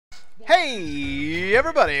Hey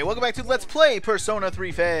everybody, welcome back to Let's Play Persona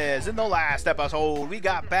 3 FES. In the last episode, we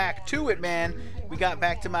got back to it, man. We got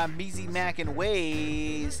back to my measy mackin'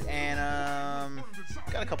 ways, and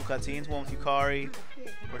got a couple cutscenes. One with Yukari,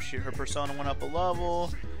 where her persona went up a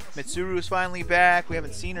level. MITSURU is finally back. We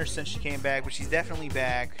haven't seen her since she came back, but she's definitely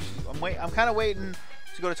back. I'm kind of waiting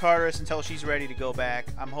to go to Tartarus until she's ready to go back.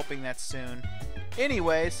 I'm hoping that's soon.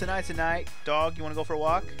 Anyways, tonight, dog, you want to go for a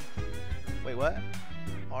walk? Wait, what?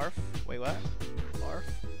 Arf? Wait, what? Arf?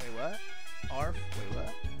 Wait, what? Arf? Wait,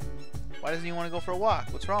 what? Why doesn't he want to go for a walk?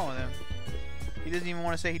 What's wrong with him? He doesn't even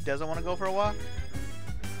want to say he doesn't want to go for a walk?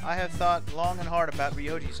 I have thought long and hard about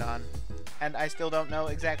Ryoji-san, and I still don't know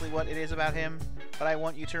exactly what it is about him, but I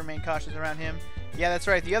want you to remain cautious around him. Yeah, that's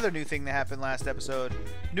right, the other new thing that happened last episode.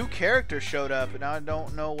 New character showed up, and now I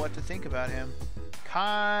don't know what to think about him.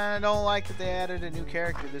 Kinda don't like that they added a new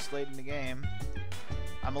character this late in the game.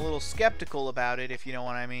 I'm a little skeptical about it, if you know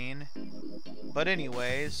what I mean. But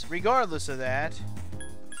anyways, regardless of that,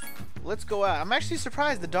 let's go out. I'm actually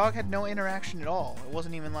surprised the dog had no interaction at all. It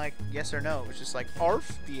wasn't even like yes or no. It was just like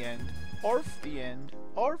arf, the end. Arf, the end.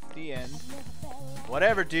 Arf, the end.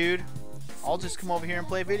 Whatever, dude. I'll just come over here and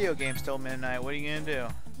play video games till midnight. What are you gonna do?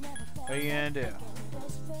 What are you gonna do?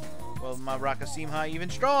 Well, my Rakasimha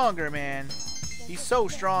even stronger, man. He's so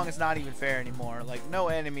strong it's not even fair anymore. Like, no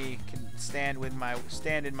enemy can stand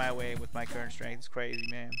in my way with my current strength. It's crazy,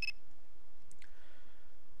 man.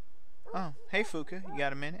 Oh, hey Fuka, you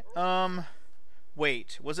got a minute?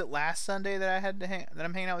 Wait, was it last Sunday that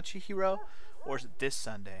I'm hanging out with Chihiro, or is it this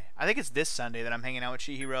Sunday? I think it's this Sunday that I'm hanging out with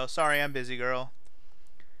Chihiro. Sorry, I'm busy, girl.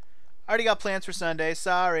 I already got plans for Sunday.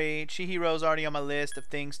 Sorry, Chihiro's already on my list of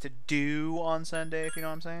things to do on Sunday. If you know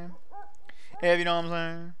what I'm saying. Hey, if you know what I'm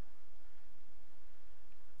saying.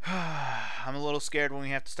 I'm a little scared when we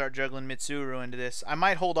have to start juggling MITSURU into this. I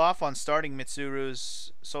might hold off on starting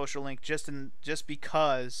MITSURU's social link just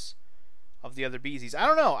because of the other beesies. I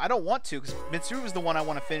don't know. I don't want to, because MITSURU is the one I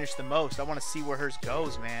want to finish the most. I want to see where hers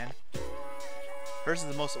goes, man. Hers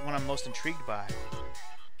is the one I'm most intrigued by.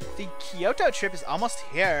 The Kyoto trip is almost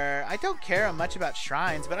here. I don't care much about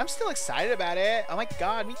shrines, but I'm still excited about it. Oh my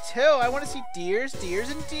god, me too. I want to see deers,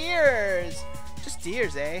 and deers. Just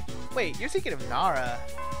deers, eh? Wait, you're thinking of Nara.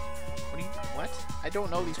 What? I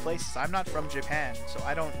don't know these places. I'm not from Japan, so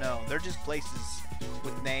I don't know. They're just places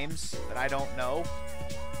with names that I don't know,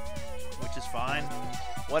 which is fine.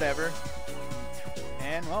 Whatever.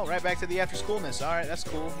 And, well, right back to the after-schoolness. Alright, that's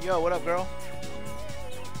cool. Yo, what up, girl?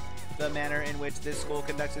 The manner in which this school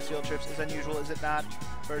conducts its field trips is unusual, is it not?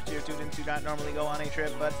 First-year students do not normally go on a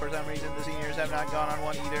trip, but for some reason the seniors have not gone on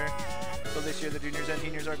one either. So this year the juniors and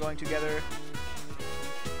seniors are going together.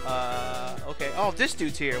 Okay. Oh, this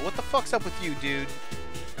dude's here. What the fuck's up with you, dude?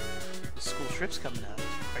 The school trip's coming up.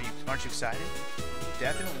 Aren't you excited?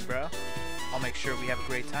 Definitely, bro. I'll make sure we have a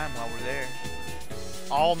great time while we're there.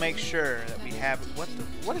 I'll make sure that we have...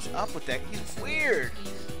 What is up with that? He's weird.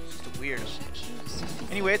 He's just a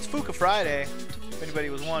weirdo. Anyway, it's Fuka Friday. If anybody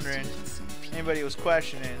was wondering, anybody was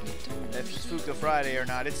questioning if it's Fuka Friday or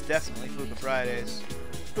not, it's definitely Fuka Fridays.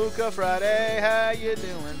 Fuka Friday, how you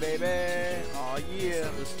doing, baby? Aw, yeah,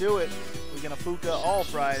 let's do it. We're gonna Fuka all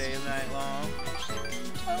Friday night long.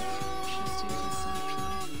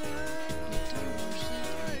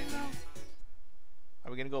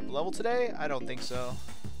 Are we gonna go up a level today? I don't think so.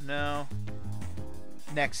 No.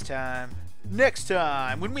 Next time. Next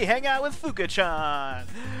time, when we hang out with Fuka-chan,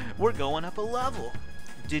 we're going up a level.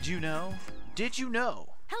 Did you know? Did you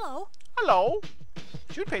know? Hello. Hello.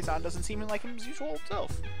 Junpei-san doesn't seem like his usual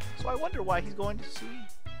self, so I wonder why he's going to see...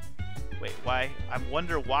 Wait, why? I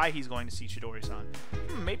wonder why he's going to see Chidori-san.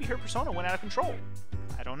 Maybe her persona went out of control.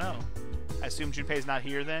 I don't know. I assume Junpei's not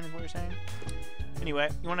here then, is what you're saying? Anyway,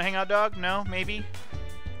 you want to hang out, dog? No? Maybe?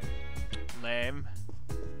 Lame.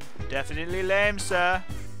 Definitely lame, sir.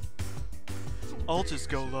 I'll just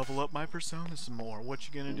go level up my persona some more. What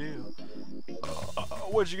you gonna do?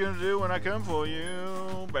 What you gonna do when I come for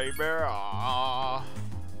you, baby? Aww.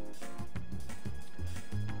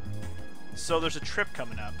 So there's a trip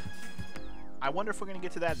coming up. I wonder if we're gonna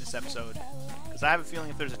get to that in this episode, because I have a feeling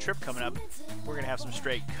if there's a trip coming up, we're gonna have some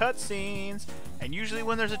straight cutscenes. And usually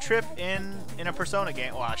when there's a trip in a Persona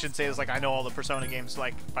game, well, I shouldn't say this like I know all the Persona games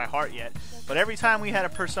like by heart yet, but every time we had a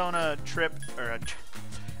Persona trip or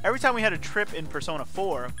every time we had a trip in Persona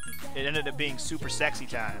 4, it ended up being super sexy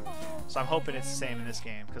time. So I'm hoping it's the same in this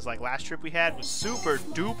game. Because like last trip we had was super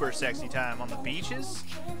duper sexy time on the beaches.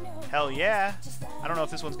 Hell yeah. I don't know if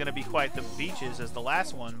this one's going to be quite the beaches as the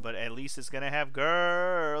last one, but at least it's going to have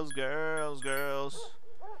girls, girls, girls.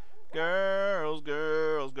 Girls,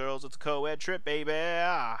 girls, girls. It's a co-ed trip, baby.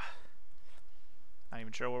 Not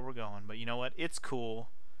even sure where we're going, but you know what? It's cool.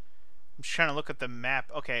 I'm just trying to look at the map.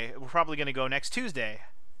 Okay, we're probably going to go next Tuesday.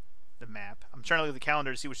 The map. I'm trying to look at the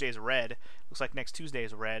calendar to see which day is red. Looks like next Tuesday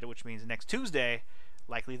is red, which means next Tuesday,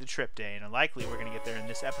 likely the trip day. And likely we're going to get there in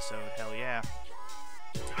this episode. Hell yeah.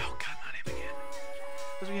 Oh, God, not him again.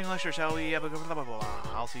 Let's begin lecture, shall we? Blah, blah, blah, blah.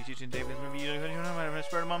 I'll see you teaching David. Maybe you're going to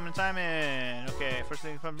spare a moment of time in. Okay, first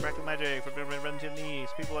thing from practical magic for relative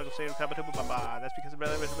needs. People like to say kabatubu baba. That's because the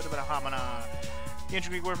breath is a bit of a hamana. The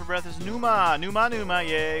ancient Greek word for breath is pneuma. Pneuma,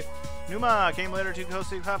 yay. Pneuma came later to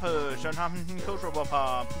Kosi Papa. Shantam Kosho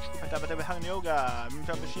Bapa. Patabata Yoga.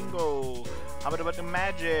 Mtabashingo. About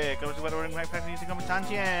magic. I was about to practice using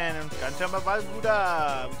Tantien. Kantama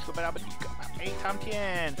Buddha.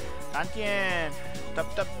 Tantien. Tantien.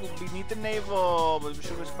 Tap beneath the navel.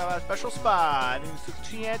 Special spot.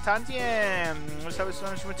 Tantien. What's up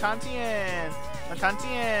with Tantien?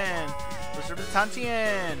 Tantien. What's up with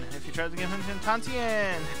Tantien? If you try to get him to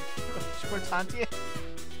Tantien. What's Tantien?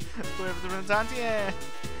 Whatever the Tantien.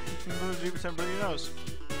 3% bloody nose.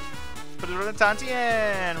 Put it on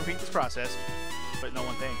Tantien. Repeat this process. But know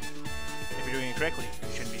one thing. If you're doing it correctly,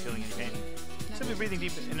 you shouldn't be feeling any pain. Simply breathing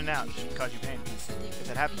deep in and out shouldn't cause you pain. If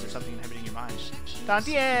that happens, there's something inhibiting your mind.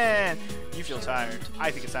 Tantien! You feel tired.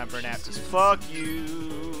 I think it's time for a nap. Just fuck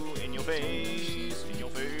you. In your face. In your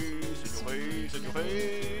face. In your face. In your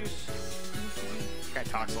face. This guy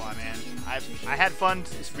talks a lot, man. I had fun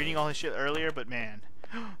just reading all his shit earlier, but man.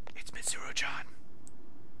 It's MITSURU-chan.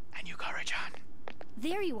 And YUKARI-chan.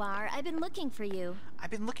 There you are. I've been looking for you. I've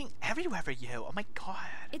been looking everywhere for you. Oh my god.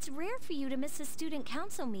 It's rare for you to miss a student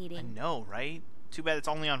council meeting. I know, right? Too bad it's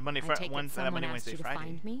only on Monday, Wednesday, Friday.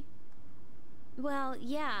 Find me? Well,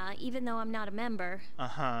 yeah, even though I'm not a member.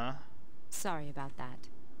 Uh-huh. Sorry about that.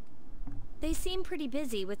 They seem pretty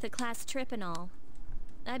busy with the class trip and all.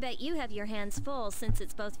 I bet you have your hands full since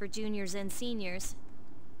it's both for juniors and seniors.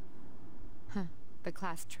 Huh. The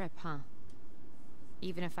class trip, huh?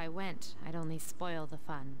 Even if I went, I'd only spoil the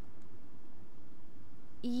fun.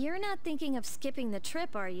 You're not thinking of skipping the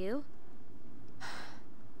trip, are you?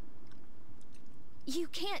 You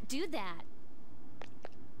can't do that.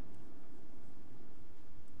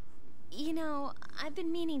 You know, I've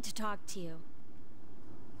been meaning to talk to you.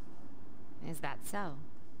 Is that so?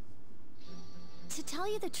 To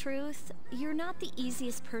tell you the truth, you're not the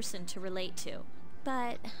easiest person to relate to.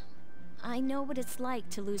 But I know what it's like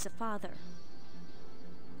to lose a father.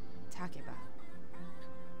 Talk about.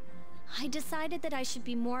 I decided that I should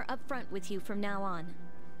be more upfront with you from now on.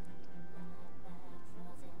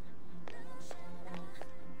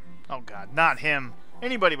 Oh god, not him.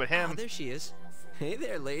 Anybody but him. Oh, there she is. Hey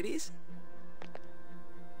there, ladies.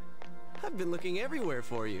 I've been looking everywhere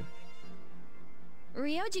for you.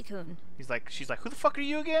 Ryoji-kun. She's like, who the fuck are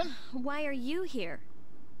you again? Why are you here?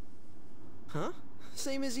 Huh?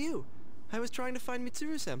 Same as you. I was trying to find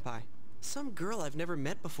Mitsuru-senpai. Some girl I've never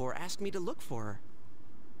met before asked me to look for her.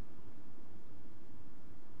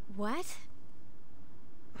 What?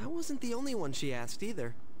 I wasn't the only one she asked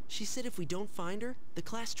either. She said if we don't find her, the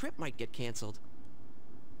class trip might get canceled.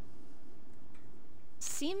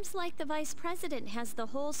 Seems like the vice president has the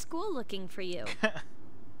whole school looking for you.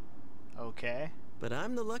 Okay. But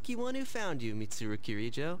I'm the lucky one who found you, Mitsuru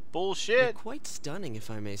Kirijo. Bullshit. You're quite stunning,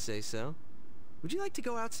 if I may say so. Would you like to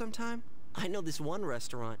go out sometime? I know this one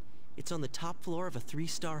restaurant. It's on the top floor of a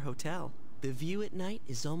 3-star hotel. The view at night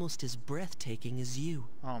is almost as breathtaking as you.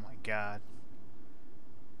 Oh my god.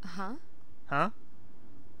 Huh? Huh?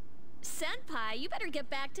 Senpai, you better get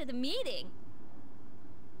back to the meeting.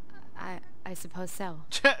 I suppose so.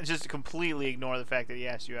 Just completely ignore the fact that he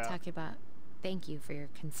asked you out. Talk about. Thank you for your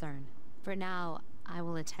concern. For now, I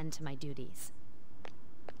will attend to my duties.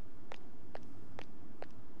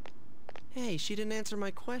 Hey, she didn't answer my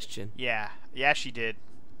question. Yeah, she did.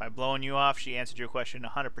 By blowing you off, she answered your question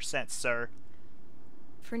 100%, sir.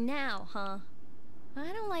 For now, huh?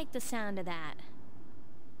 I don't like the sound of that.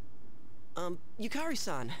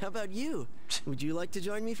 Yukari-san, how about you? Would you like to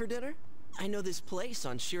join me for dinner? I know this place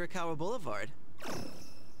on Shirakawa Boulevard.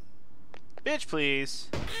 Bitch, please.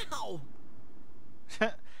 Ow!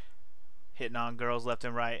 Hitting on girls left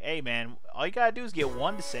and right. Hey, man, all you gotta do is get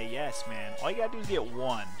one to say yes, man. All you gotta do is get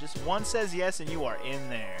one. Just one says yes and you are in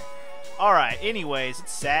there. Alright, anyways,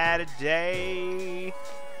 it's Saturday.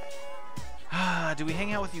 Do we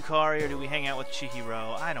hang out with Yukari or do we hang out with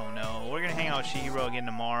Chihiro? I don't know. We're gonna hang out with Chihiro again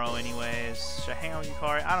tomorrow anyways. Should I hang out with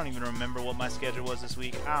Yukari? I don't even remember what my schedule was this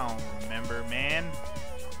week. I don't remember, man.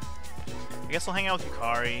 I guess I'll hang out with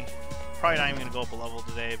Yukari. Probably not even gonna go up a level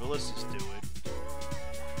today, but let's just do it.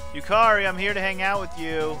 Yukari, I'm here to hang out with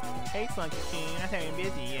you. Hey, Funky King. I think I'm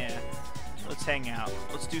busy, yeah. Let's hang out.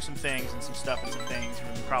 Let's do some things and some stuff and some things.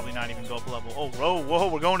 We'll probably not even go up a level. Oh, whoa, whoa,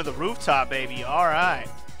 we're going to the rooftop, baby. All right.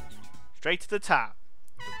 Straight to the top.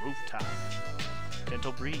 The rooftop.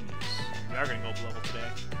 Gentle breeze. We are going to go up a level today.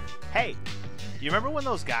 Hey, do you remember when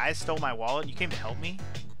those guys stole my wallet? You came to help me?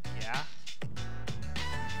 Yeah?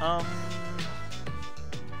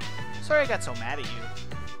 Sorry I got so mad at you.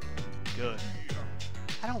 Good.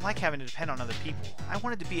 I don't like having to depend on other people. I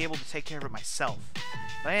wanted to be able to take care of it myself,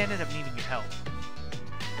 but I ended up needing your help.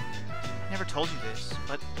 I never told you this,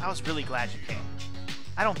 but I was really glad you came.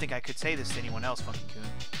 I don't think I could say this to anyone else, Funky Coon.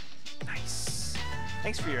 Nice.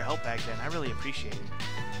 Thanks for your help back then. I really appreciate it.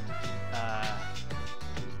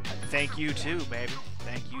 Thank you too, baby.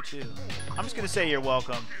 Thank you too. I'm just gonna say you're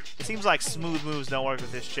welcome. It seems like smooth moves don't work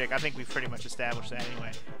with this chick. I think we've pretty much established that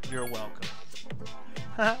anyway. You're welcome.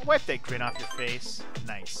 Wipe that grin off your face.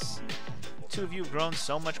 Nice. The two of you have grown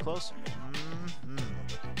so much closer.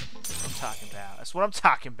 That's what I'm talking about. That's what I'm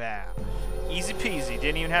talking about. Easy peasy.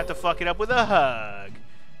 Didn't even have to fuck it up with a hug.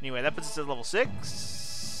 Anyway, that puts us at level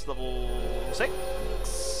 6. Level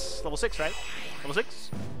 6? Level 6, right? Level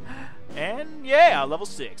 6? And yeah, level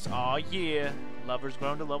 6. Aw yeah. Lover's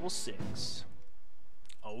grown to level 6.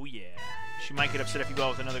 Oh yeah. She might get upset if you go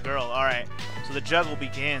out with another girl. Alright, so the juggle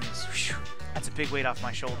begins. Whew. That's a big weight off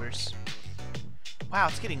my shoulders. Wow,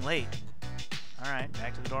 it's getting late. Alright,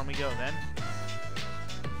 back to the dorm we go then.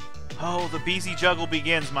 Oh, the BZ juggle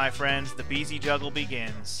begins, my friends. The BZ juggle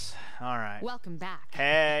begins. Alright. Welcome back.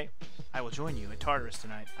 Hey! I will join you at Tartarus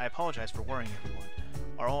tonight. I apologize for worrying everyone.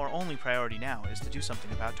 Our only priority now is to do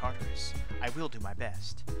something about Tartarus. I will do my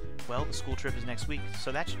best. Well, the school trip is next week,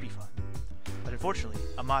 so that should be fun. But unfortunately,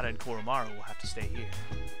 Amada and Koromaru will have to stay here.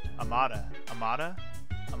 Amada?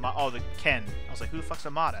 Oh, the Ken. I was like, who the fuck's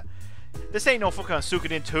Amada? This ain't no fucking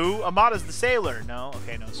Suikoden 2. Amada's the sailor. No?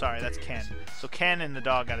 Okay, no, sorry, that's Ken. So Ken and the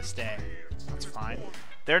dog gotta stay. That's fine.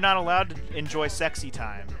 They're not allowed to enjoy sexy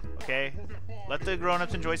time, okay? Let the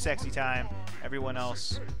grown-ups enjoy sexy time. Everyone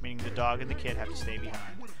else, meaning the dog and the kid, have to stay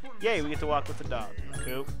behind. Yay, we get to walk with the dog.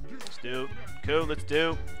 Cool. Let's do. Cool, let's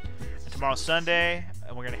do. And tomorrow's Sunday,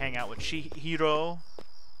 and we're gonna hang out with Chihiro.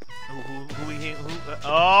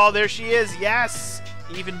 Oh, there she is. Yes,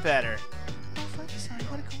 even better. Oh, Funky-san,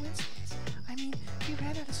 what a coincidence. I mean, he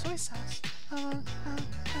ran out of soy sauce.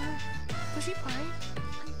 Was he fine?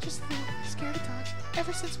 I'm just a little scared of dogs.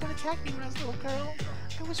 Ever since one attacked me when I was a little girl,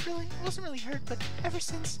 I wasn't really hurt, but ever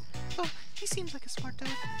since, well, he seems like a smart dog.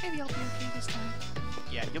 Maybe I'll be okay this time.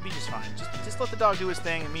 Yeah, you'll be just fine. Just let the dog do his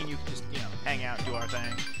thing, and me and you can just, you know, hang out and do our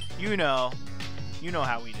thing. You know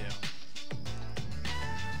how we do.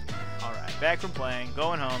 Alright, back from playing,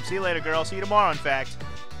 going home. See you later, girl. See you tomorrow, in fact.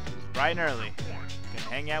 Bright and early. Gonna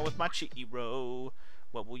hang out with my Chihiro.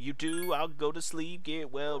 What will you do? I'll go to sleep,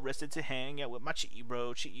 get well rested to hang out with my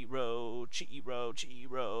Chihiro, Chihiro, Chihiro,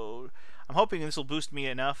 Chihiro. I'm hoping this will boost me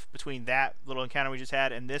enough between that little encounter we just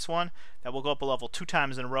had and this one that we'll go up a level 2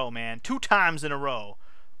 times in a row, man. 2 times in a row.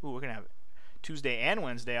 Ooh, we're gonna have Tuesday and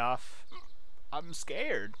Wednesday off. I'm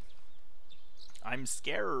scared. I'm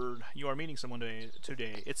scared. You are meeting someone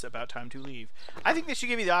today. It's about time to leave. I think they should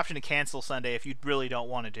give you the option to cancel Sunday if you really don't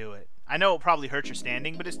want to do it. I know it'll probably hurt your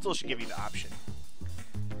standing, but it still should give you the option.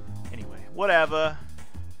 Anyway, whatever.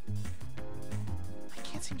 I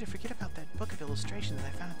can't seem to forget about that book of illustrations I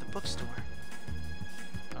found at the bookstore.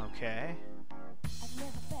 Okay. In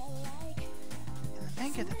the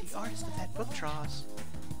manga that the artist of that book draws,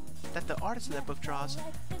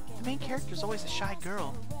 the main character is always a shy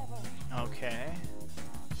girl. Okay.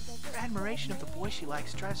 Her admiration of the boy she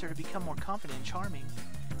likes drives her to become more confident and charming.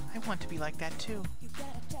 I want to be like that too.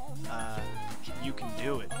 You can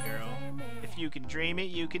do it, girl. If you can dream it,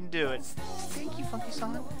 you can do it. Thank you,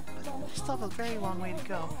 Funky-san, but I still have a very long way to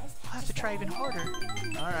go. I'll have to try even harder.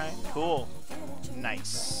 Alright, cool.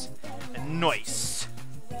 Nice. Nice.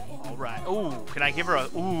 Alright. Ooh, can I give her a...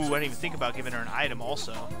 Ooh, I didn't even think about giving her an item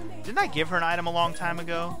also. Didn't I give her an item a long time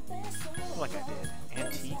ago? I feel like I did.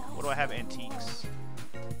 Antique. What do I have? Antiques.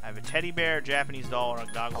 I have a teddy bear, Japanese doll, or a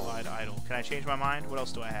goggle-eyed idol. Can I change my mind? What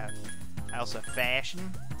else do I have? I also have fashion.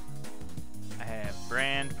 I have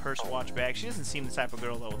brand, purse, watch, bag. She doesn't seem the type of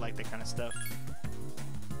girl that would like that kind of stuff.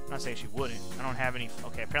 I'm not saying she wouldn't. I don't have any...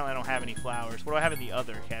 Okay, apparently I don't have any flowers. What do I have in the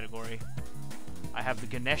other category? I have the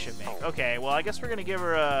Ganesha bank. Okay, well, I guess we're going to give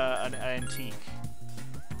her an antique.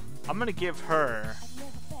 I'm going to give her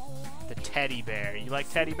the teddy bear. You like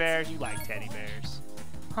teddy bears? You like teddy bears.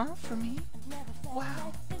 Huh? For me?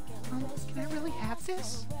 Wow. Can I really have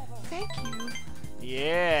this? Thank you.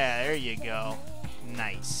 Yeah, there you go.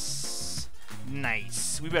 Nice.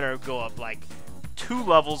 Nice. We better go up like 2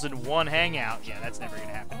 levels in one hangout. Yeah, that's never going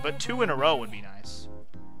to happen. But 2 in a row would be nice.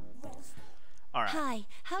 All right. Hi,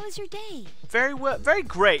 how was your day? Very well, very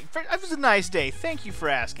great. It was a nice day. Thank you for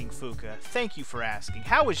asking, Fuka. Thank you for asking.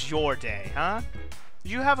 How was your day, huh?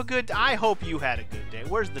 Did you have a good... I hope you had a good day.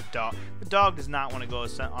 Where's the dog? The dog does not want to go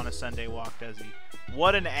on a Sunday walk, does he?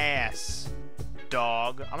 What an ass,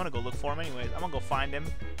 dog. I'm going to go look for him anyways. I'm going to go find him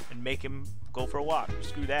and make him go for a walk.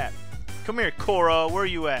 Screw that. Come here, Cora. Where are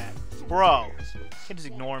you at? Bro. Can't just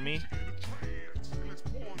ignore me.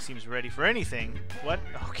 He seems ready for anything. What?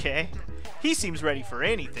 Okay. He seems ready for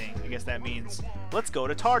anything. I guess that means let's go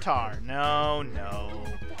to Tartar. No, no.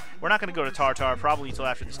 We're not going to go to Tartar probably until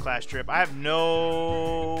after this class trip. I have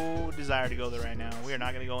no desire to go there right now. We are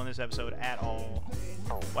not going to go in this episode at all.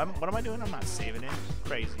 What am I doing? I'm not saving it.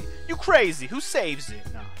 Crazy. You crazy. Who saves it?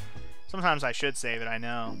 No. Sometimes I should save it, I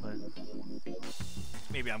know, but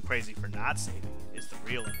maybe I'm crazy for not saving it is the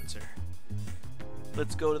real answer.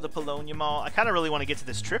 Let's go to the Polonia Mall. I kind of really want to get to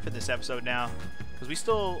this trip in this episode now, because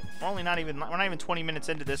we're not even 20 minutes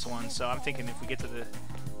into this one. So I'm thinking if we get to the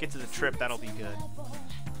trip, that'll be good.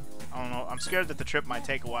 I don't know. I'm scared that the trip might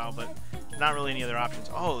take a while, but there's not really any other options.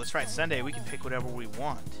 Oh, that's right. Sunday we can pick whatever we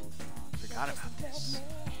want. Forgot about this.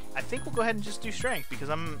 I think we'll go ahead and just do strength because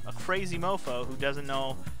I'm a crazy mofo who doesn't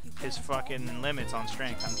know his fucking limits on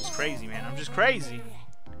strength. I'm just crazy, man. I'm just crazy.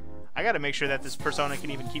 I gotta make sure that this persona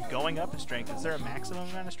can even keep going up in strength. Is there a maximum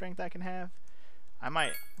amount of strength I can have? I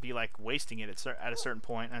might be like wasting it at a certain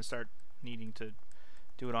point and I start needing to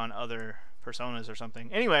do it on other personas or something.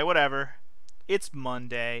 Anyway, whatever. It's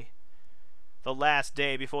Monday. The last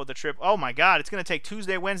day before the trip. Oh my god, it's gonna take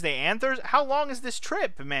Tuesday, Wednesday, and Thursday? How long is this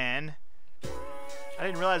trip, man? I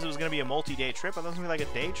didn't realize it was gonna be a multi-day trip. I thought it was gonna be like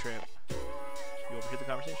a day trip. You overheard the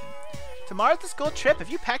conversation. Tomorrow's the school trip. Have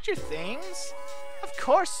you packed your things? Of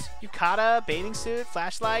course. Yukata, bathing suit,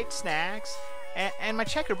 flashlight, snacks, and my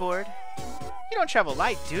checkerboard. You don't travel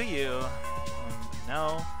light, do you?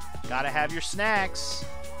 No. Gotta have your snacks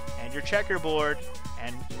and your checkerboard.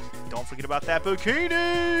 And don't forget about that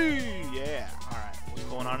bikini! Yeah. Alright. What's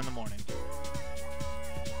going on in the morning?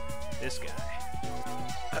 This guy.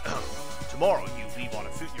 Tomorrow you leave on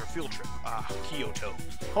your field trip. Kyoto.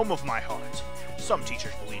 Home of my heart. Some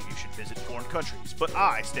teachers believe you should visit foreign countries, but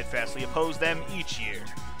I steadfastly oppose them each year.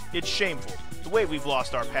 It's shameful, the way we've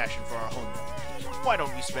lost our passion for our homeland. Why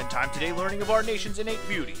don't we spend time today learning of our nation's innate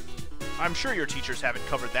beauty? I'm sure your teachers haven't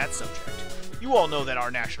covered that subject. You all know that our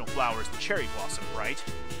national flower is the cherry blossom, right?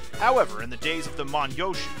 However, in the days of the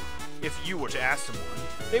Manyoshu, if you were to ask someone,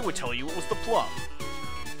 they would tell you it was the plum.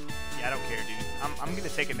 Yeah, I don't care, dude. I'm gonna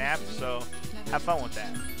take a nap, so have fun with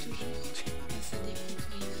that.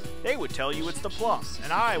 They would tell you it's the plum,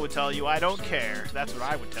 and I would tell you I don't care. That's what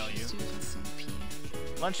I would tell you.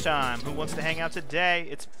 Lunchtime. Who wants to hang out today?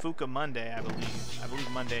 It's Fuka Monday, I believe. I believe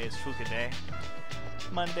Monday is Fuka Day.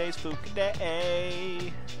 Monday's Fuka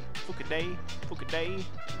Day. Fuka Day. Fuka Day.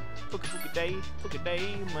 Fuka Fuka Day. Fuka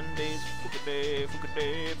Day. Monday's Fuka Day. Fuka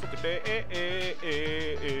Day. Fuka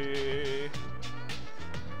Day.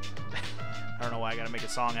 I don't know why I gotta make a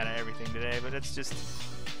song out of everything today, but it's just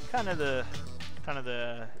kind of the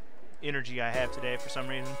energy I have today for some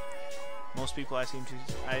reason. Most people Are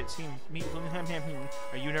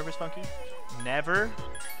you nervous, Funky? Never.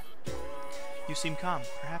 You seem calm.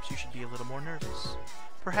 Perhaps you should be a little more nervous.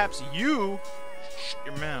 Perhaps you. Shut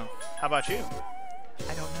your mouth. How about you?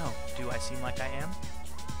 I don't know. Do I seem like I am?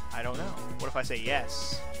 I don't know. What if I say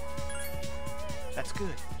yes? That's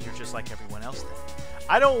good. You're just like everyone else then.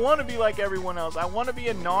 I don't want to be like everyone else. I want to be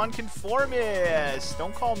a non-conformist.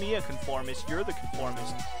 Don't call me a conformist. You're the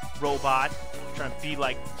conformist, robot. Trying to be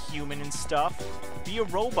like human and stuff. Be a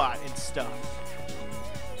robot and stuff.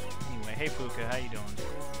 Anyway, hey Fuka, how you doing?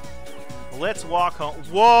 Let's walk home.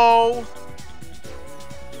 Whoa!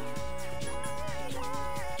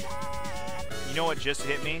 You know what just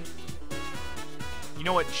hit me? You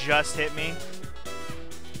know what just hit me?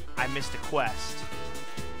 I missed a quest.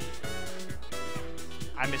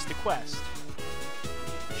 I missed a quest.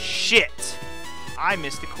 Shit! I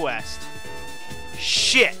missed a quest.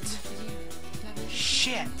 Shit!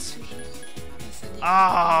 Shit!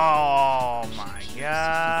 Oh my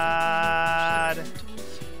god!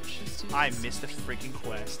 I missed a freaking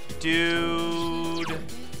quest. Dude!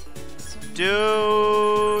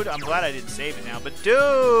 Dude! I'm glad I didn't save it now, but dude!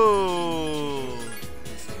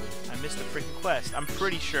 I missed a freaking quest. I'm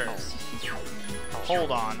pretty sure.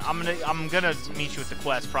 Hold on. I'm gonna meet you at the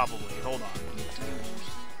quest probably. Hold on.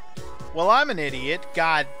 Well, I'm an idiot.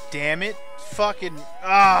 God damn it. Fucking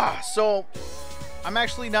so I'm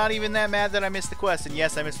actually not even that mad that I missed the quest. And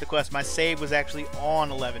yes, I missed the quest. My save was actually on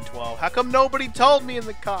 11:12. How come nobody told me in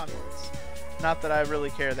the comments? Not that I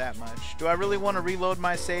really care that much. Do I really want to reload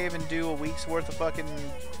my save and do a week's worth of fucking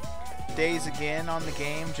days again on the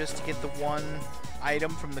game just to get the one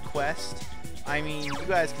item from the quest. I mean, you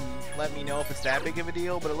guys can let me know if it's that big of a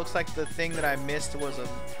deal, but it looks like the thing that I missed was a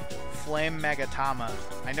Flame Magatama.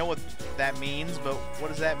 I know what that means, but what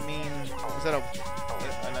does that mean? Is that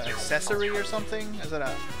an accessory or something? Is that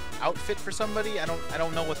a outfit for somebody? I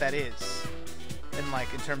don't know what that is. And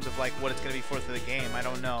like in terms of like what it's gonna be for the game, I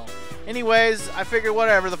don't know. Anyways, I figured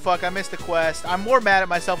whatever the fuck, I missed the quest. I'm more mad at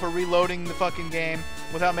myself for reloading the fucking game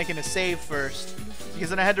without making a save first, because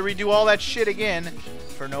then I had to redo all that shit again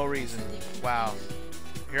for no reason. Wow.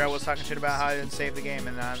 Here I was talking shit about how I didn't save the game,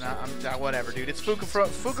 and I'm whatever, dude. It's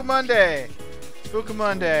Fuka Monday. Fuka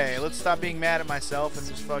Monday. Let's stop being mad at myself and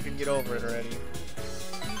just fucking get over it already.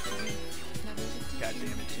 God damn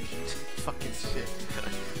it, dude. Fucking shit.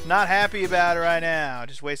 Not happy about it right now.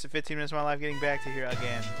 Just wasted 15 minutes of my life getting back to here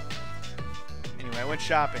again. Anyway, I went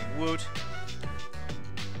shopping. Woot.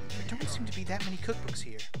 There don't seem to be that many cookbooks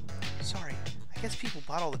here. Sorry, I guess people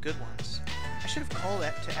bought all the good ones. I should have called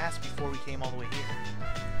to ask before we came all the way here.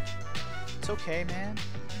 It's okay, man.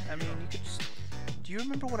 I mean, you could just... Do you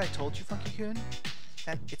remember what I told you, Funky-kun?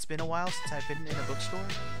 That it's been a while since I've been in a bookstore?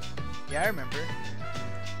 Yeah, I remember.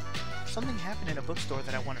 Something happened in a bookstore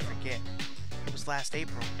that I want to forget. It was last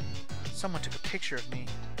April. Someone took a picture of me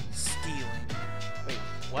stealing. Wait,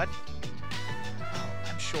 what? Well,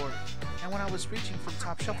 I'm short, and when I was reaching for the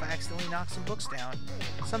top shelf, I accidentally knocked some books down.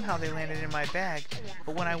 Somehow they landed in my bag,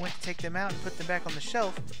 but when I went to take them out and put them back on the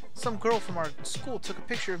shelf, some girl from our school took a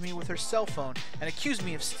picture of me with her cell phone and accused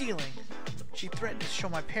me of stealing. She threatened to show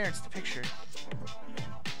my parents the picture.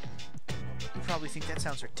 You probably think that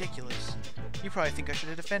sounds ridiculous. You probably think I should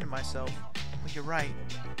have defended myself. Well, you're right,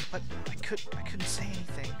 but I couldn't say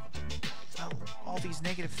anything. Well, all these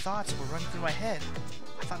negative thoughts were running through my head.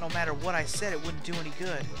 I thought no matter what I said, it wouldn't do any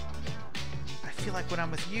good. I feel like when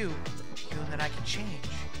I'm with you, then I can change.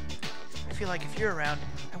 I feel like if you're around,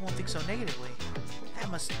 I won't think so negatively.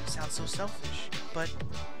 That must sound so selfish, but...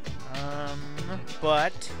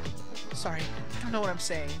 Sorry, I don't know what I'm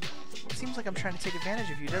saying. It seems like I'm trying to take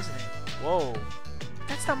advantage of you, doesn't it? Whoa.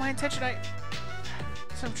 That's not my intention,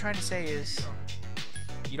 What I'm trying to say is...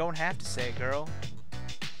 You don't have to say, girl.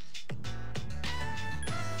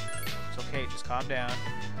 It's okay, just calm down.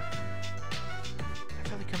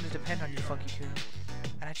 I've really come to depend on you, Funky-kun.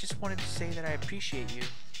 And I just wanted to say that I appreciate you.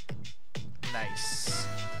 Nice.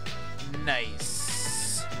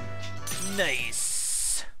 Nice.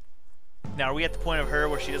 Nice. Now, are we at the point of her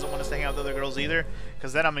where she doesn't want us to hang out with other girls either?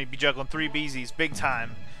 Because then I'm going to be juggling 3 beezies big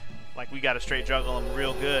time. Like, we got to straight juggle them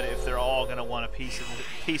real good if they're all going to want a piece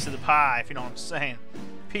of the pie, if you know what I'm saying.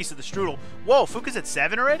 Piece of the strudel. Whoa, Fuka's at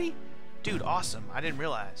 7 already? Dude, awesome. I didn't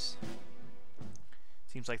realize.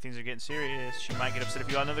 Seems like things are getting serious. She might get upset if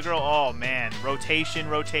you got another girl. Oh, man. Rotation,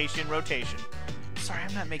 rotation, rotation. Sorry,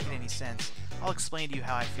 I'm not making any sense. I'll explain to you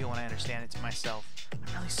how I feel when I understand it to myself. I'm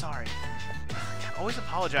really sorry. God, always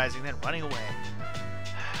apologizing, then running away.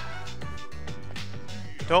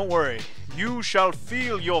 Don't worry. You shall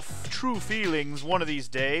feel your true feelings one of these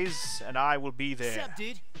days, and I will be there. Sup,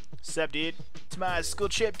 dude? Sup, dude? It's my school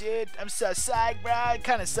trip, dude. I'm so psyched, bro. It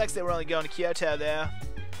kind of sucks that we're only going to Kyoto, though.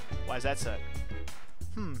 Why does that suck?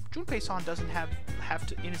 Junpei-san doesn't have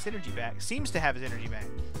in his energy bag. Seems to have his energy bag.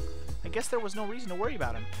 I guess there was no reason to worry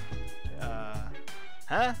about him.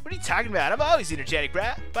 Huh? What are you talking about? I'm always energetic, bro.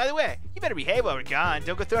 By the way, you better behave while we're gone.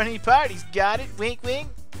 Don't go throwing any parties. Got it? Wink, wink.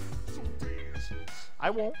 I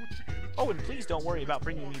won't. Oh, and please don't worry about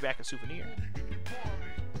bringing me back a souvenir.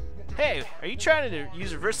 Hey, are you trying to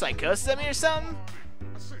use reverse psychosis on me or something?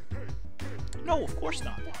 No, of course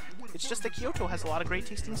not. It's just that Kyoto has a lot of great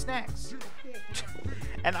tasting snacks.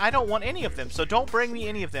 And I don't want any of them, so don't bring me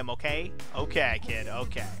any of them, okay? Okay, kid,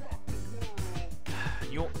 okay.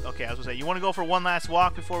 Okay, I was gonna say, you want to go for one last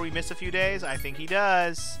walk before we miss a few days? I think he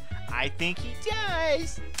does. I think he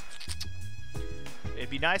does. It'd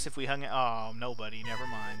be nice if we hung out. Oh, nobody. Never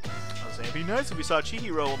mind. I was saying, it'd be nice if we saw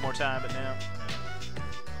Chihiro one more time, but no.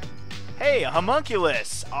 Hey, a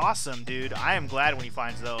homunculus! Awesome, dude. I am glad when he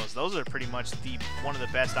finds those. Those are pretty much one of the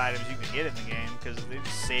best items you can get in the game, because they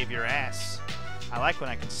just save your ass. I like when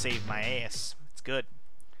I can save my ass. It's good.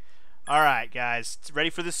 Alright, guys. Ready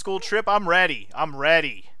for this school trip? I'm ready. I'm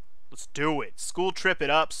ready. Let's do it. School trip it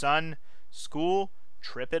up, son. School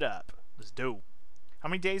trip it up. Let's do. How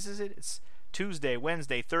many days is it? It's Tuesday,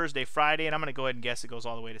 Wednesday, Thursday, Friday, and I'm going to go ahead and guess it goes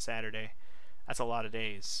all the way to Saturday. That's a lot of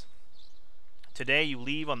days. Today you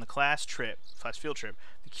leave on the class field trip.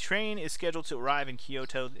 The train is scheduled to arrive in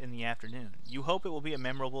Kyoto in the afternoon. You hope it will be a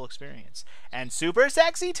memorable experience. And super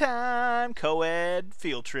sexy time! Co-ed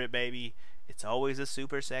field trip, baby. It's always a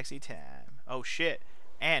super sexy time. Oh shit.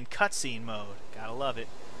 And cutscene mode. Gotta love it.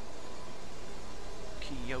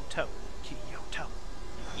 Kyoto. Kyoto.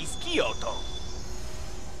 It's Kyoto.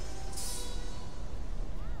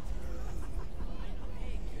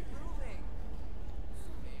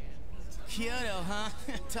 Kyoto, huh?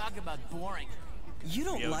 Talk about boring. You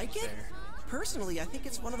don't Ryoji's like it? there. Personally, I think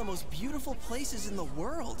it's one of the most beautiful places in the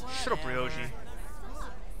world. Shut up, Ryoji.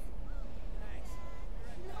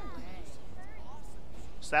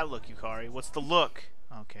 What's that look, Yukari? What's the look?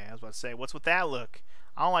 Okay, I was about to say, what's with that look?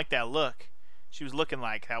 I don't like that look. She was looking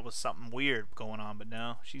like that was something weird going on, but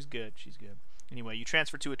no, she's good. She's good. Anyway, you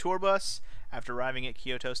transfer to a tour bus after arriving at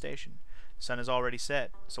Kyoto Station. The sun is already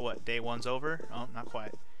set. So what, day one's over? Oh, not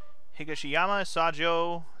quite. Higashiyama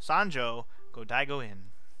Sanjo Godaigo Inn.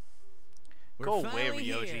 Go away,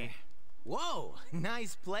 Ryoji. Here. Whoa,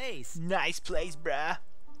 nice place. Nice place, bruh.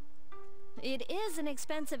 It is an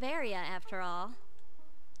expensive area, after all.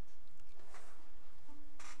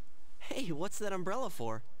 Hey, what's that umbrella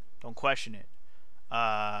for? Don't question it.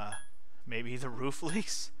 Maybe the roof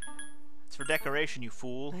leaks? It's for decoration, you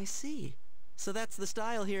fool. I see. So that's the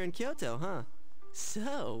style here in Kyoto, huh?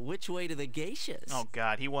 So, which way to the geishas? Oh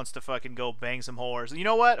god, he wants to fucking go bang some whores. You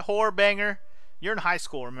know what, whore banger? You're in high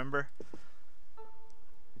school, remember?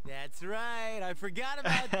 That's right. I forgot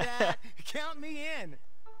about that. Count me in.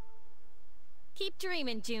 Keep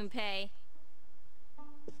dreaming, Junpei.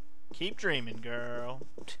 Keep dreaming, girl.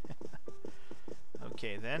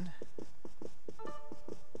 Okay, then.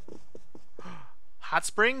 Hot The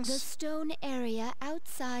springs? stone area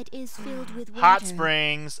outside is filled with water. Hot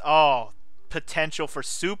springs. Oh, potential for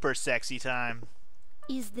super sexy time.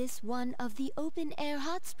 Is this one of the open-air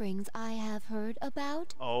hot springs I have heard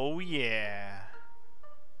about? Oh, yeah.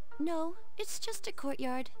 No, it's just a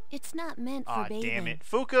courtyard. It's not meant for Aw, bathing. damn it.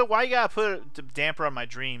 Fuka, why you gotta put a damper on my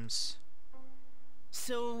dreams?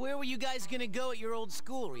 So where were you guys gonna go at your old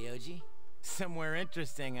school, Ryoji? Somewhere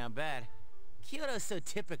interesting, I bet. Kyoto's so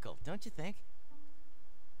typical, don't you think?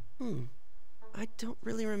 I don't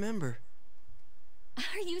really remember.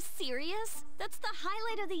 Are you serious? That's the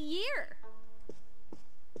highlight of the year.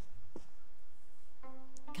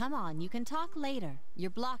 Come on, you can talk later.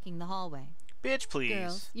 You're blocking the hallway. Bitch, please.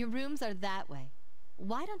 Girls, your rooms are that way.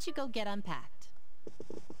 Why don't you go get unpacked?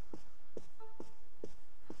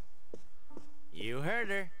 You heard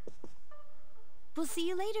her. We'll see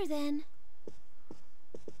you later then.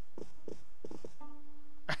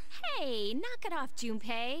 Hey, knock it off,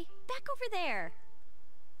 Junpei. Back over there.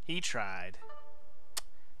 He tried.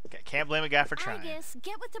 Can't blame a guy for trying. Argus,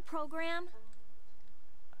 get with the program.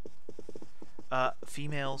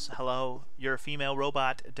 Females, hello. You're a female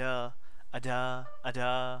robot. Duh. Duh.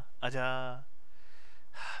 Duh.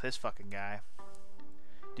 This fucking guy.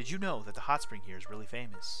 Did you know that the hot spring here is really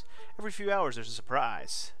famous? Every few hours there's a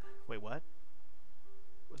surprise. Wait, what?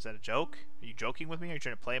 Was that a joke? Are you joking with me? Are you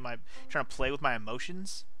trying to play with my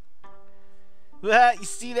emotions? You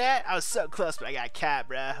see that? I was so close, but I got caught,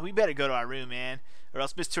 bruh. We better go to our room, man. Or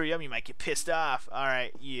else Miss Toriyama might get pissed off.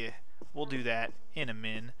 Alright, yeah. We'll do that in a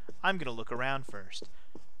min. I'm gonna look around first.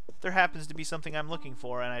 There happens to be something I'm looking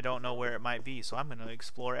for, and I don't know where it might be, so I'm gonna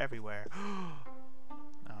explore everywhere.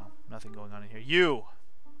 Oh, nothing going on in here. You!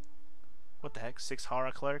 What the heck? 6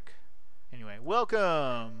 Hara clerk? Anyway,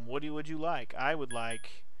 welcome! What would you like? I would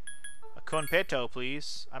like a konpeto,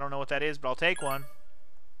 please. I don't know what that is, but I'll take one.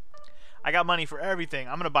 I got money for everything.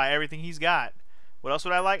 I'm gonna buy everything he's got. What else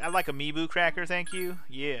would I like? I'd like a Mibu cracker, thank you.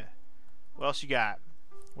 Yeah. What else you got?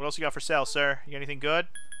 What else you got for sale, sir? You got anything good?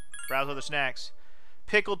 Browse other snacks.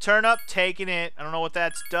 Pickled turnip, taking it. I don't know what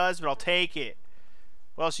that does, but I'll take it.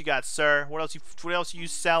 What else you got, sir? What else are you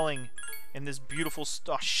selling in this beautiful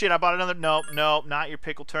oh shit, I bought another. Nope, not your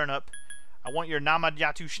pickled turnip. I want your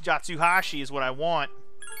Yatsuhashi is what I want.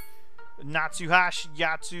 Natsuhashi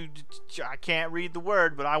Yatsu. I can't read the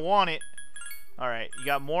word, but I want it. Alright, you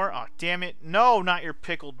got more? Oh, damn it. No, not your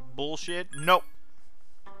pickled bullshit. Nope.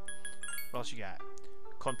 What else you got?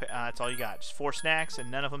 That's all you got. Just 4 snacks, and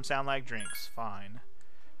none of them sound like drinks. Fine.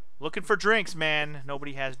 Looking for drinks, man.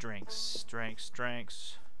 Nobody has drinks. Drinks.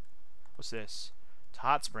 What's this? It's a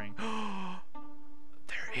hot spring.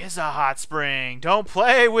 There is a hot spring. Don't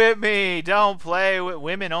play with me. Don't play with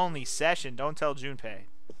women only session. Don't tell Junpei.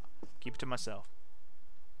 Keep it to myself.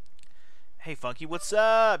 Hey, Funky, what's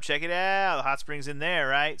up? Check it out. The hot spring's in there,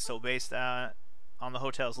 right? So based on the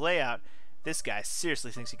hotel's layout, this guy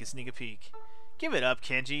seriously thinks he can sneak a peek. Give it up,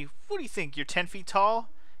 Kenji. What do you think? You're 10 feet tall?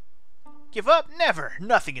 Give up? Never.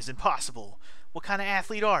 Nothing is impossible. What kind of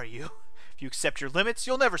athlete are you? If you accept your limits,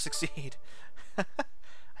 you'll never succeed. I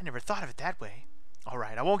never thought of it that way.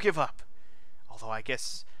 Alright, I won't give up. Although I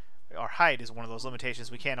guess our height is one of those limitations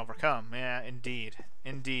we can't overcome. Yeah, indeed.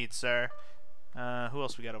 Indeed, sir. Who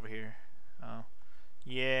else we got over here? Oh.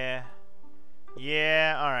 Yeah.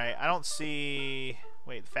 Yeah, alright. I don't see...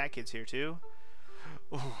 Wait, the fat kid's here too?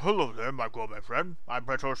 Oh, hello there, my gourmet friend. I'm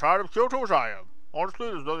Petro side of Kyoto as I am. Honestly,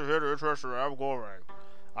 there's nothing here to interest in I'm gourmet.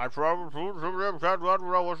 I traveled food, some of them can't what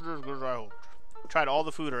I wasn't as good as I hoped. Tried all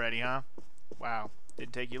the food already, huh? Wow.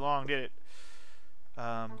 Didn't take you long, did it?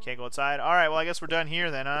 Can't go outside. Alright, well, I guess we're done here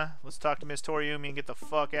then, huh? Let's talk to Miss Toriumi and get the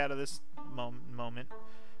fuck out of this moment.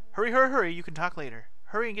 Hurry, hurry, hurry. You can talk later.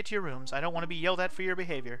 Hurry and get to your rooms. I don't want to be yelled at for your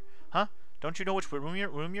behavior. Huh? Don't you know which room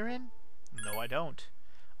you're in? No, I don't.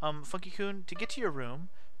 Funky-kun, to get to your room,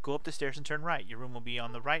 go up the stairs and turn right. Your room will be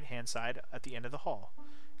on the right-hand side at the end of the hall.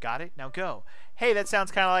 Got it? Now go. Hey, that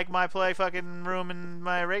sounds kind of like my fucking room in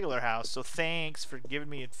my regular house, so thanks for giving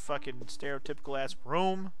me a fucking stereotypical-ass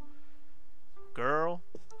room. Girl.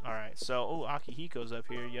 Alright, so, oh, Akihiko's up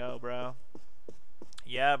here. Yo, bro.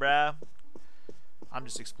 Yeah, bro. I'm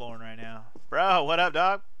just exploring right now. Bro, what up,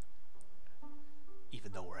 dog?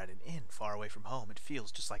 Even though we're at an inn far away from home, it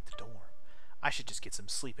feels just like the dorm. I should just get some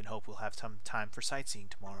sleep and hope we'll have some time for sightseeing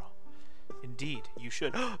tomorrow. Indeed, you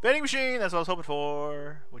should. Vending machine! That's what I was hoping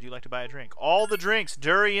for. Would you like to buy a drink? All the drinks.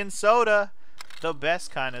 Durian soda. The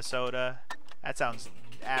best kind of soda. That sounds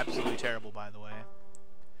absolutely terrible, by the way.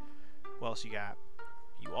 What else you got?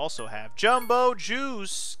 You also have jumbo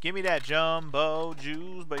juice. Give me that jumbo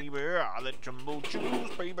juice, baby. That jumbo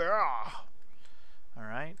juice, baby.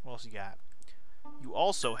 Alright, what else you got? You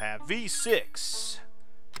also have V6.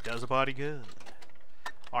 It does a body good.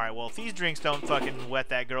 Alright, well, if these drinks don't fucking whet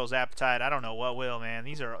that girl's appetite, I don't know what will, man.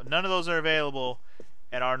 None of those are available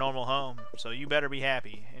at our normal home, so you better be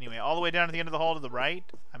happy. Anyway, all the way down to the end of the hall to the right.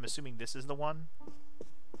 I'm assuming this is the one.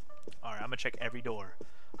 Alright, I'm gonna check every door.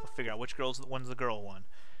 We'll figure out which one's the girl one.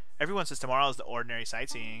 Everyone says tomorrow is the ordinary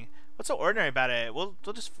sightseeing. What's so ordinary about it?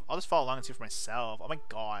 I'll just follow along and see for myself. Oh my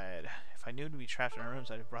god. If I knew to be trapped in our rooms,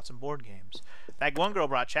 I'd have brought some board games. That one girl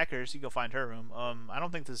brought checkers. You go find her room. I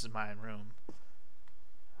don't think this is my room.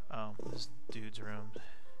 This is dude's room.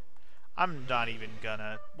 I'm not even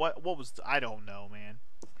gonna... What was... I don't know, man.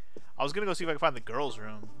 I was gonna go see if I can find the girl's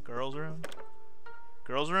room. Girl's room?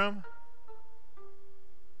 Girl's room?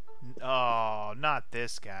 Oh, not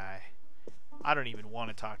this guy. I don't even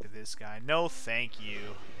want to talk to this guy. No, thank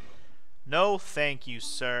you. No, thank you,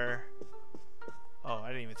 sir. Oh, I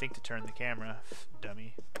didn't even think to turn the camera.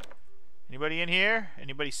 Dummy. Anybody in here?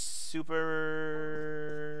 Anybody super...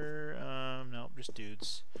 Nope, just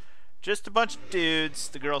dudes. Just a bunch of dudes.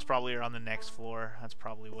 The girls probably are on the next floor. That's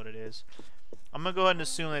probably what it is. I'm gonna go ahead and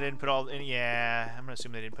assume they didn't put all... Yeah, I'm gonna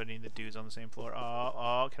assume they didn't put any of the dudes on the same floor.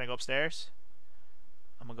 Oh, can I go upstairs?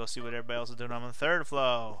 I'm gonna go see what everybody else is doing on the third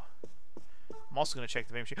floor. I'm also gonna check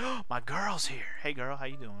the vending machine. Oh, my girl's here. Hey, girl, how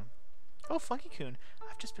you doing? Oh, Funky-kun.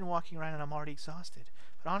 I've just been walking around and I'm already exhausted.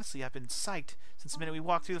 But honestly, I've been psyched since the minute we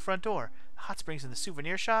walked through the front door. The hot springs in the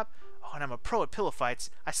souvenir shop. Oh, and I'm a pro at pillow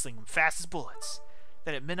fights. I sling them fast as bullets.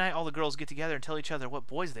 Then at midnight, all the girls get together and tell each other what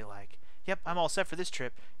boys they like. Yep, I'm all set for this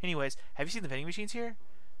trip. Anyways, have you seen the vending machines here?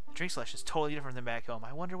 The drink selection is totally different than back home.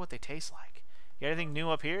 I wonder what they taste like. You got anything new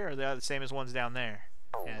up here, or are they the same as ones down there?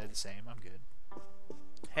 Yeah, they're the same. I'm good.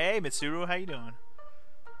 Hey, Mitsuru, how you doing?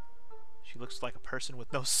 She looks like a person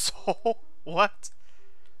with no soul. What?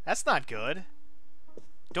 That's not good.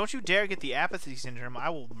 Don't you dare get the apathy syndrome. I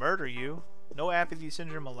will murder you. No apathy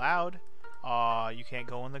syndrome allowed. Aw, you can't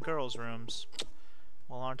go in the girls' rooms.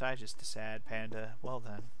 Well, aren't I just a sad panda? Well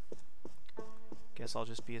then. Guess I'll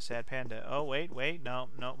just be a sad panda. Oh, wait. No,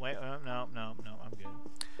 wait. No, I'm good.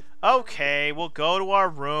 Okay, we'll go to our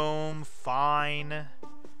room. Fine.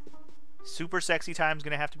 Super sexy time's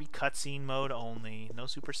gonna have to be cutscene mode only. No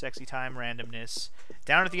super sexy time randomness.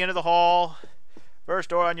 Down at the end of the hall. First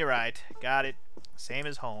door on your right. Got it. Same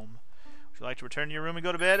as home. Would you like to return to your room and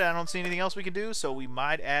go to bed? I don't see anything else we can do, so we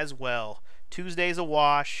might as well. Tuesday's a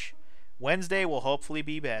wash. Wednesday will hopefully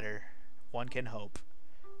be better. One can hope.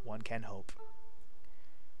 One can hope.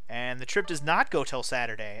 And the trip does not go till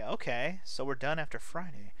Saturday. Okay, so we're done after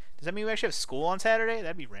Friday. Does that mean we actually have school on Saturday?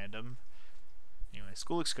 That'd be random. Anyway,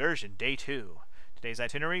 school excursion, day 2. Today's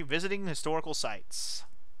itinerary, visiting historical sites.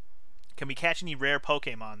 Can we catch any rare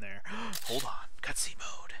Pokemon there? Hold on, cutscene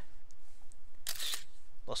mode.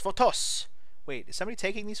 Los fotos. Wait, is somebody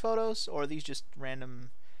taking these photos? Or are these just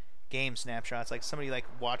random game snapshots? Like somebody like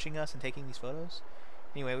watching us and taking these photos?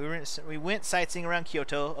 Anyway, we went sightseeing around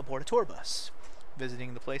Kyoto aboard a tour bus.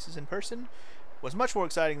 Visiting the places in person was much more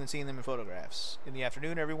exciting than seeing them in photographs. In the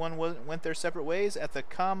afternoon, everyone went their separate ways at the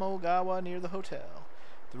Kamogawa near the hotel.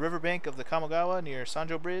 The riverbank of the Kamogawa near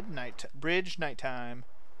Sanjo Bridge, nighttime.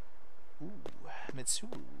 Ooh,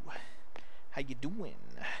 Mitsuru. How you doing?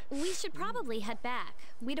 We should probably head back.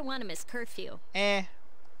 We don't want to miss curfew.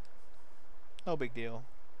 No big deal.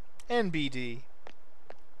 NBD.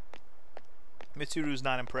 Mitsuru's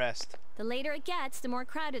not impressed. The later it gets, the more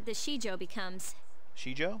crowded the Shijo becomes.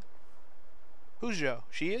 Shijo? Who's Joe?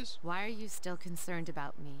 She is? Why are you still concerned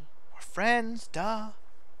about me? We're friends, duh.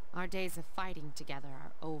 Our days of fighting together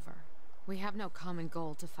are over. We have no common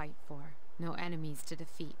goal to fight for, no enemies to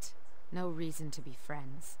defeat, no reason to be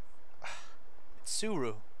friends.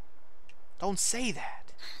 Mitsuru. Don't say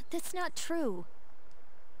that. That's not true.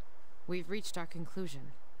 We've reached our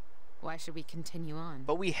conclusion. Why should we continue on?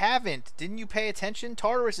 But we haven't. Didn't you pay attention?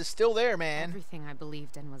 Tartarus is still there, man. Everything I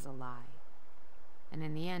believed in was a lie. And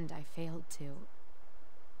in the end, I failed to.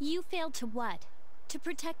 You failed to what? To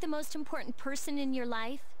protect the most important person in your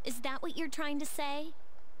life? Is that what you're trying to say?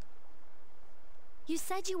 You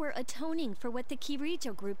said you were atoning for what the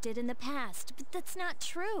Kirito group did in the past, but that's not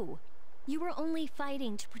true. You were only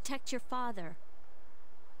fighting to protect your father.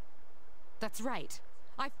 That's right.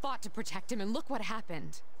 I fought to protect him, and look what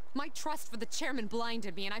happened. My trust for the chairman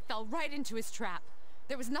blinded me, and I fell right into his trap.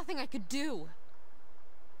 There was nothing I could do.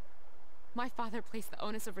 My father placed the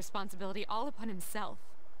onus of responsibility all upon himself,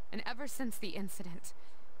 and ever since the incident,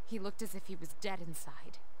 he looked as if he was dead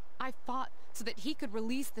inside. I fought so that he could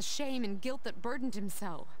release the shame and guilt that burdened him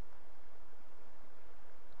so.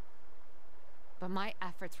 But my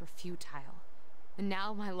efforts were futile, and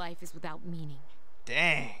now my life is without meaning.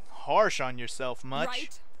 Dang, harsh on yourself, much.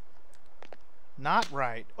 Right? Not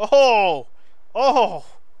right. Oh! Oh!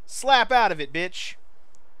 Slap out of it, bitch.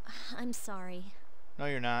 I'm sorry. No,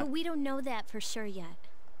 you're not. But we don't know that for sure yet.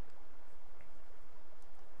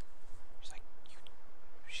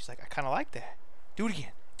 She's like, I kind of like that. Do it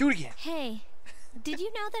again. Do it again. Hey, did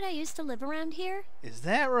you know that I used to live around here? Is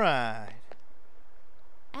that right?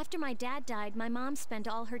 After my dad died, my mom spent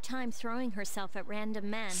all her time throwing herself at random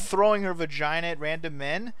men. Throwing her vagina at random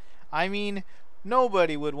men? I mean,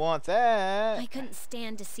 nobody would want that. I couldn't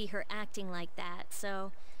stand to see her acting like that,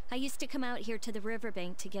 so I used to come out here to the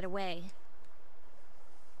riverbank to get away.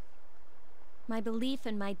 My belief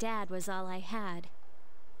in my dad was all I had.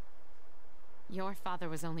 Your father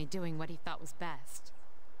was only doing what he thought was best.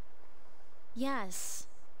 Yes,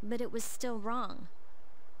 but it was still wrong.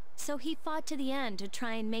 So he fought to the end to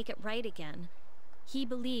try and make it right again. He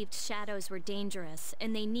believed shadows were dangerous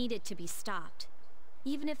and they needed to be stopped,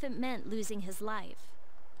 even if it meant losing his life.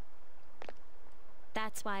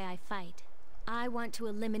 That's why I fight. I want to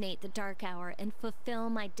eliminate the Dark Hour and fulfill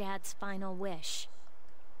my dad's final wish.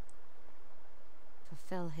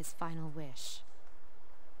 Fulfill his final wish.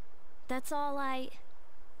 That's all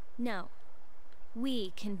No.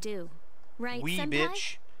 We can do. Right, we, Senpai?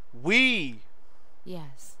 bitch. We!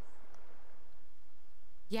 Yes.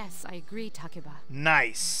 Yes, I agree, Takeba.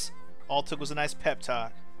 Nice. All it took was a nice pep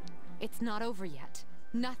talk. It's not over yet.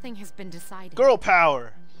 Nothing has been decided. Girl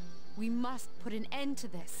power! We must put an end to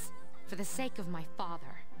this, for the sake of my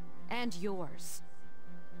father, and yours.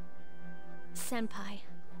 Senpai.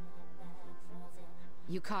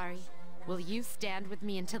 Yukari, will you stand with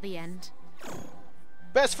me until the end?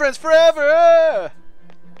 Best friends forever!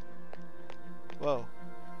 Whoa.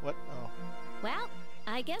 What? Oh. Well,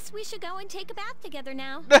 I guess we should go and take a bath together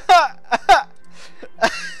now.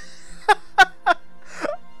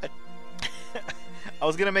 I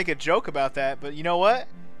was gonna make a joke about that, but you know what?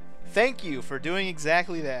 Thank you for doing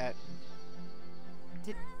exactly that.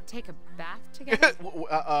 To take a bath together?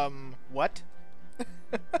 What?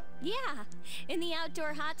 Yeah, in the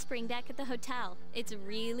outdoor hot spring back at the hotel. It's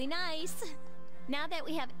really nice. Now that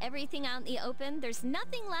we have everything out in the open, there's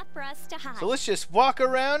nothing left for us to hide. So let's just walk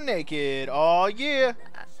around naked. Aw, yeah.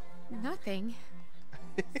 Nothing.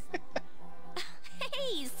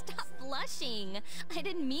 Hey, stop blushing. I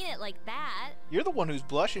didn't mean it like that. You're the one who's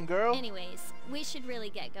blushing, girl. Anyways, we should really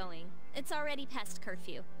get going. It's already past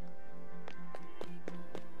curfew.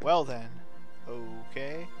 Well then.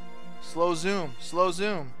 Okay. Slow zoom. Slow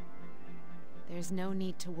zoom. There's no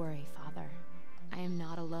need to worry, Father. I am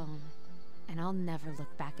not alone, and I'll never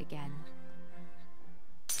look back again.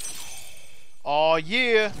 Aw,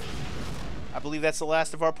 yeah. I believe that's the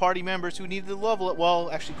last of our party members who needed to level it. Well,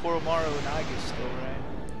 actually, Koromaru and Aiga's still,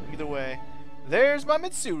 right? Either way. There's my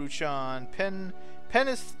Mitsuru-chan.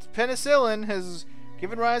 Penicillin has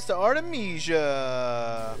given rise to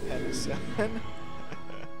Artemisia. Penicillin.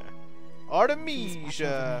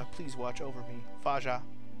 Artemisia. Please watch over me. Faja.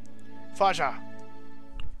 Faja.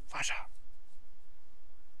 Faja.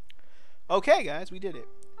 Okay, guys, we did it.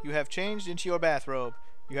 You have changed into your bathrobe.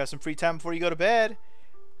 You have some free time before you go to bed.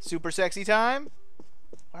 Super sexy time.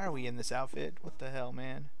 Why are we in this outfit? What the hell,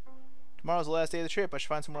 man? Tomorrow's the last day of the trip. I should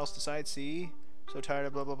find somewhere else to sightsee. So tired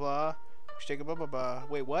of blah blah blah. We should take a blah blah blah.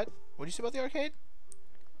 Wait, what? What did you say about the arcade?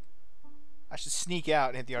 I should sneak out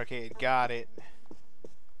and hit the arcade. Got it.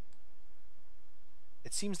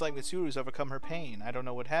 It seems like Mitsuru's overcome her pain. I don't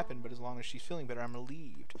know what happened, but as long as she's feeling better, I'm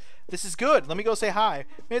relieved. This is good. Let me go say hi.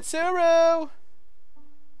 Mitsuru!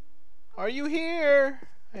 Are you here?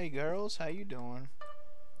 Hey, girls. How you doing?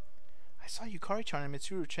 I saw Yukari-chan and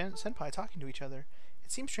Mitsuru-senpai talking to each other.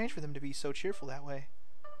 It seems strange for them to be so cheerful that way.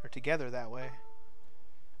 Or together that way.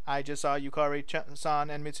 I just saw Yukari-san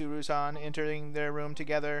and Mitsuru-san entering their room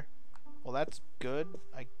together. Well, that's good,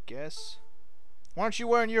 I guess. Why aren't you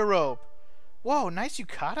wearing your robe? Whoa, nice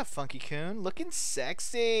yukata, Funky-kun. Looking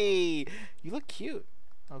sexy. You look cute.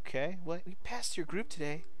 Okay, well, we passed your group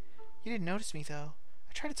today. You didn't notice me, though.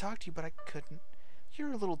 I tried to talk to you, but I couldn't.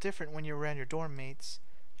 You're a little different when you're around your dorm mates.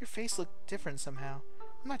 Your face looked different somehow.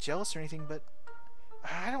 I'm not jealous or anything, but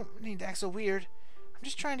I don't need to act so weird. I'm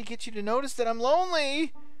just trying to get you to notice that I'm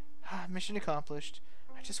lonely. Mission accomplished.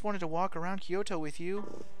 I just wanted to walk around Kyoto with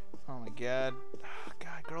you. Oh my god.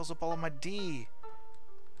 God, girls up all on my D.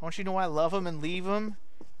 I want you to know I love them and leave them,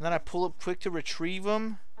 and then I pull up quick to retrieve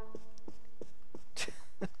them.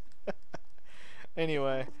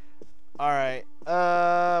 Anyway, all right.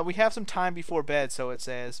 We have some time before bed, so it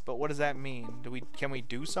says. But what does that mean? Can we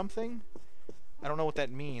do something? I don't know what that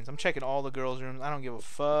means. I'm checking all the girls' rooms. I don't give a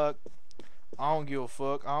fuck. I don't give a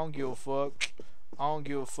fuck. I don't give a fuck. I don't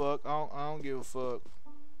give a fuck. I don't give a fuck.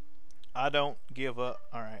 I don't give a.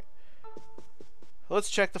 All right. Let's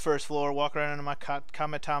check the first floor. Walk around into my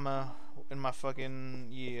kametama in my fucking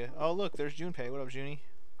yeah. Oh look, there's Junpei. What up, Junie?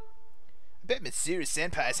 I bet Mitsuru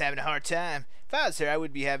Senpai's having a hard time. If I was her, I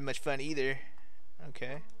wouldn't be having much fun either.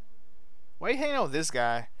 Okay. Why are you hanging out with this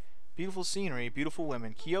guy? Beautiful scenery, beautiful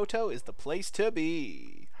women. Kyoto is the place to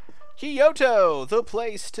be. Kyoto, the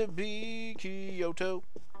place to be. Kyoto.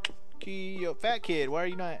 Fat kid, why are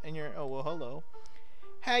you not in your... Oh, well, hello.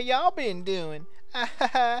 How y'all been doing?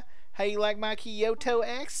 How you like my Kyoto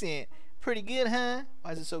accent? Pretty good, huh?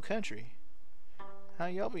 Why is it so country? How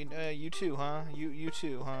y'all been? You too, huh? You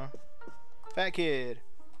too, huh? Fat kid.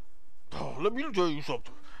 Oh, let me tell you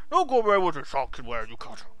something. Don't go away with your socks and wear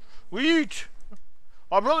yukata. We eat.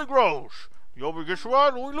 I'm really gross. The obi gets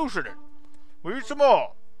around and we loosen it. We eat some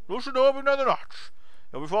more. Loosen the obi another notch.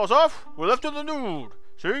 If it falls off, we're left in the nude.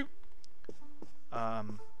 See?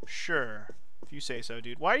 Sure. If you say so,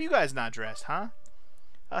 dude. Why are you guys not dressed, huh?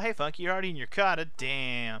 Oh, hey, Funky, you're already in your kata.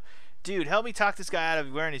 Damn. Dude, help me talk this guy out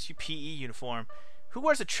of wearing his PE uniform. Who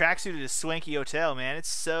wears a tracksuit at a swanky hotel, man? It's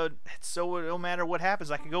so no matter what happens,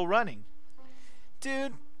 I can go running.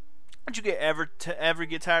 Dude, don't you ever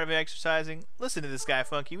get tired of exercising? Listen to this guy,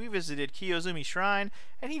 Funky. We visited Kiyozumi Shrine,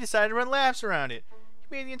 and he decided to run laps around it.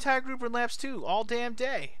 He made the entire group run laps, too, all damn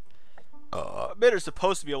day. Bitter's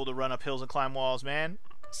supposed to be able to run up hills and climb walls, man.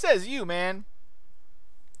 Says you, man.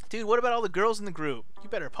 Dude, what about all the girls in the group? You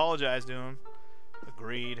better apologize to him.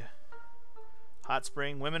 Agreed. Hot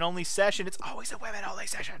spring, women only session. It's always a women only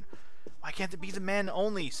session. Why can't it be the men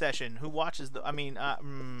only session? Who watches the...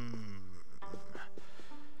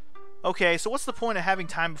 Okay, so what's the point of having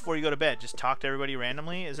time before you go to bed? Just talk to everybody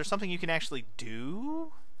randomly? Is there something you can actually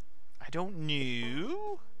do? I don't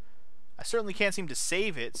know. I certainly can't seem to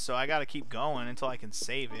save it, so I gotta keep going until I can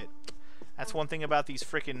save it. That's one thing about these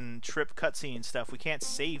frickin' trip cutscene stuff. We can't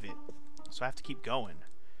save it, so I have to keep going.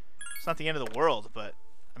 It's not the end of the world, but,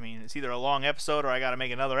 I mean, it's either a long episode or I gotta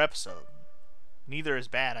make another episode. Neither is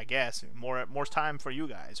bad, I guess. More time for you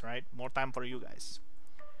guys, right? More time for you guys.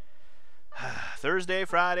 Thursday,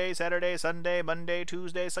 Friday, Saturday, Sunday, Monday,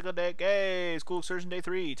 Tuesday, Saturday, hey, school excursion day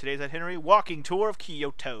 3. Today's itinerary, walking tour of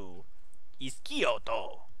Kyoto. Is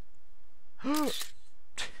Kyoto.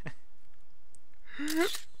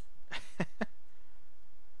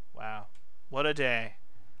 Wow. What a day.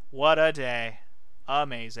 What a day.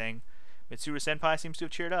 Amazing. Mitsuru Senpai seems to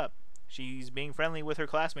have cheered up. She's being friendly with her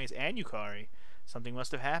classmates and Yukari. Something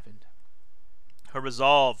must have happened. Her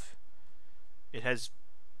resolve. It has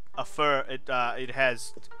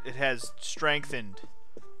strengthened.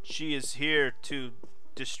 She is here to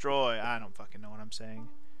destroy. I don't fucking know what I'm saying.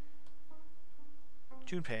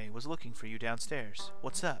 Junpei was looking for you downstairs.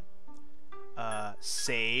 What's up?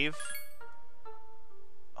 Save.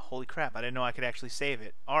 Holy crap, I didn't know I could actually save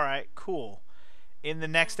it. Alright, cool. In the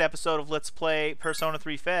next episode of Let's Play Persona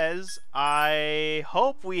 3 FES, I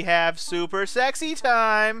hope we have super sexy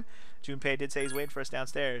time. Junpei did say he's waiting for us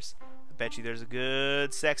downstairs. I bet you there's a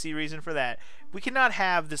good sexy reason for that. We cannot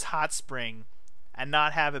have this hot spring and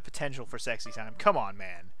not have a potential for sexy time. Come on,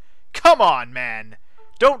 man. Come on, man.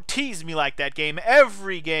 Don't tease me like that game.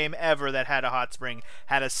 Every game ever that had a hot spring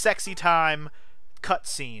had a sexy time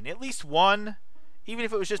cutscene. At least one. Even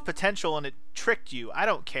if it was just potential and it tricked you. I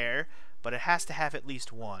don't care. But it has to have at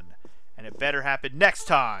least one. And it better happen next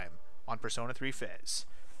time on Persona 3 FES.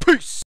 Peace!